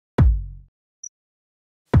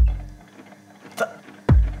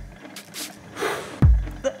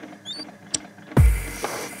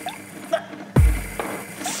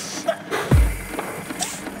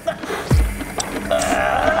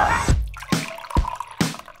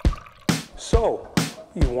So,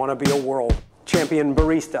 you want to be a world champion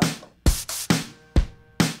barista.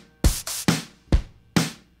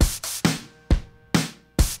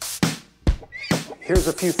 Here's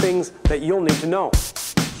a few things that you'll need to know.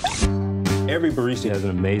 Every barista has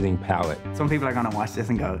an amazing palate. Some people are gonna watch this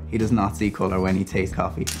and go, he does not see color when he tastes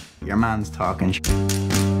coffee. Your man's talking.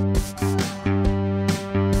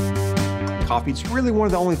 Coffee, it's really one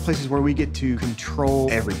of the only places where we get to control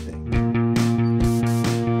everything.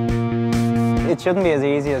 It shouldn't be as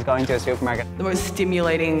easy as going to a supermarket. The most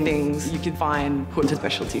stimulating things you can find put into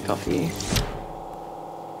specialty coffee.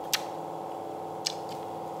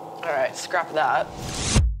 All right, scrap that.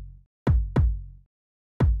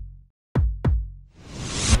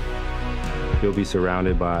 You'll be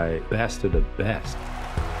surrounded by best of the best.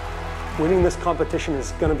 Winning this competition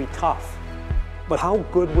is going to be tough. But how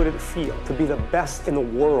good would it feel to be the best in the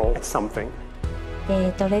world at something?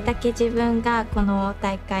 どれだけ自分がこの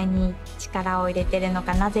大会に力を入れてるの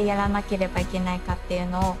か、なぜやらなければいけないかっていう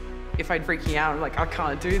のを。If I'm freaking out, I'm like, I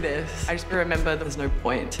can't do this. I just remember there's no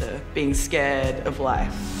point to being scared of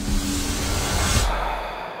life.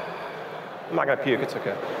 I'm not gonna puke, it's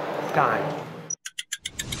okay. Time.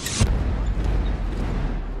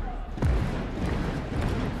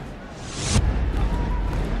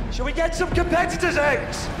 Shall we get some competitors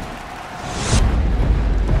out?